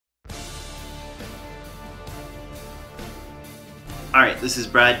Alright, this is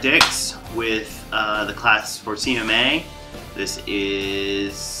Brad Dix with the class for CMA. This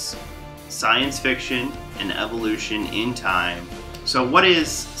is science fiction and evolution in time. So what is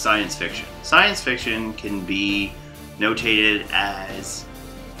science fiction? Science fiction can be notated as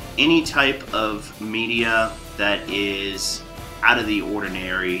any type of media that is out of the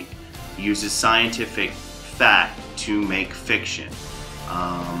ordinary, uses scientific fact to make fiction.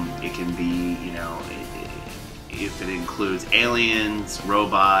 It can be, if it includes aliens,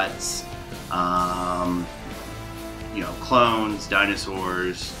 robots, clones,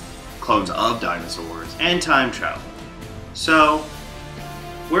 dinosaurs, clones of dinosaurs, and time travel. So,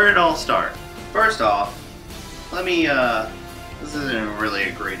 where did it all start? First off, this isn't really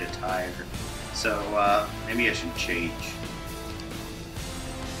a great attire, so maybe I should change.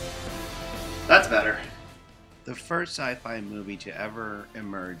 That's better. The first sci-fi movie to ever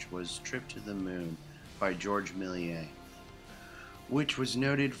emerge was Trip to the Moon by George Méliès, which was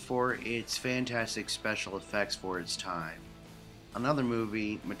noted for its fantastic special effects for its time. Another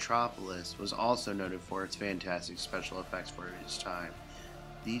movie, Metropolis, was also noted for its fantastic special effects for its time.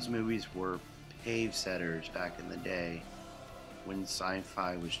 These movies were pave setters back in the day when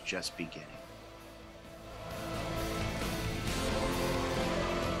sci-fi was just beginning.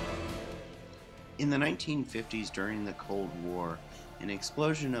 In the 1950s, during the Cold War, an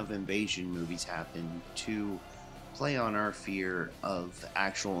explosion of invasion movies happened to play on our fear of the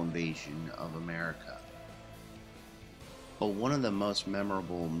actual invasion of America. But one of the most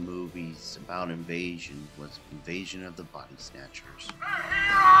memorable movies about invasion was Invasion of the Body Snatchers. We're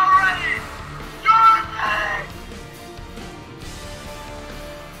here already! Join me!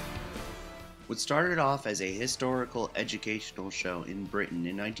 What started off as a historical educational show in Britain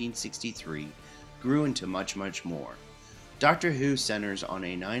in 1963 grew into much, much more. Doctor Who centers on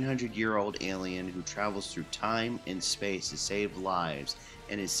a 900-year-old alien who travels through time and space to save lives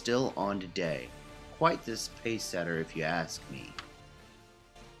and is still on today. Quite this pace setter, if you ask me.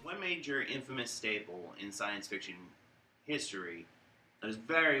 One major infamous staple in science fiction history that is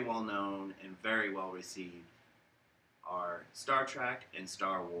very well known and very well received are Star Trek and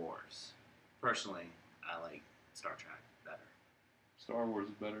Star Wars. Personally, I like Star Trek better. Star Wars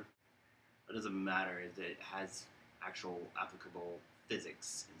is better. It doesn't matter, it has actual applicable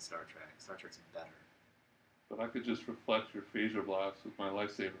physics in Star Trek. Star Trek's better. But I could just reflect your phaser blast with my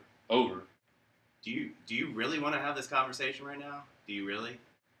lightsaber. Over. Do you really want to have this conversation right now? Do you really?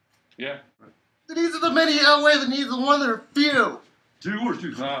 Yeah. The needs of the many outweigh the needs of the one that are few. Do or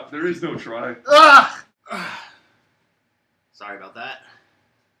do not. There is no try. Ah! Sorry about that.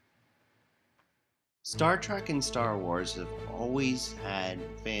 Star Trek and Star Wars have always had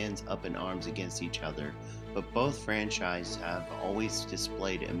fans up in arms against each other, but both franchises have always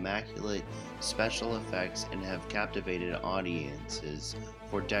displayed immaculate special effects and have captivated audiences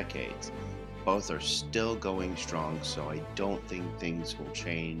for decades. Both are still going strong, so I don't think things will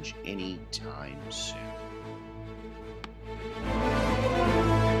change anytime soon.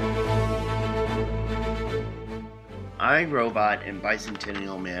 IRobot and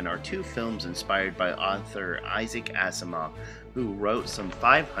Bicentennial Man are two films inspired by author Isaac Asimov, who wrote some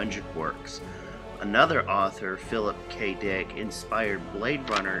 500 works. Another author, Philip K. Dick, inspired Blade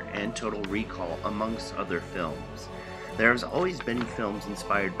Runner and Total Recall, amongst other films. There has always been films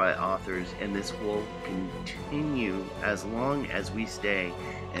inspired by authors, and this will continue as long as we stay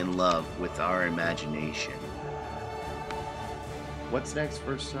in love with our imagination. What's next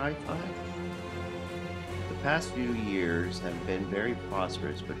for sci-fi? The past few years have been very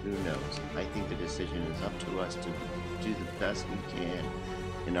prosperous, but who knows? I think the decision is up to us to do the best we can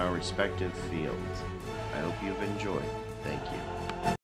in our respective fields. I hope you've enjoyed. Thank you.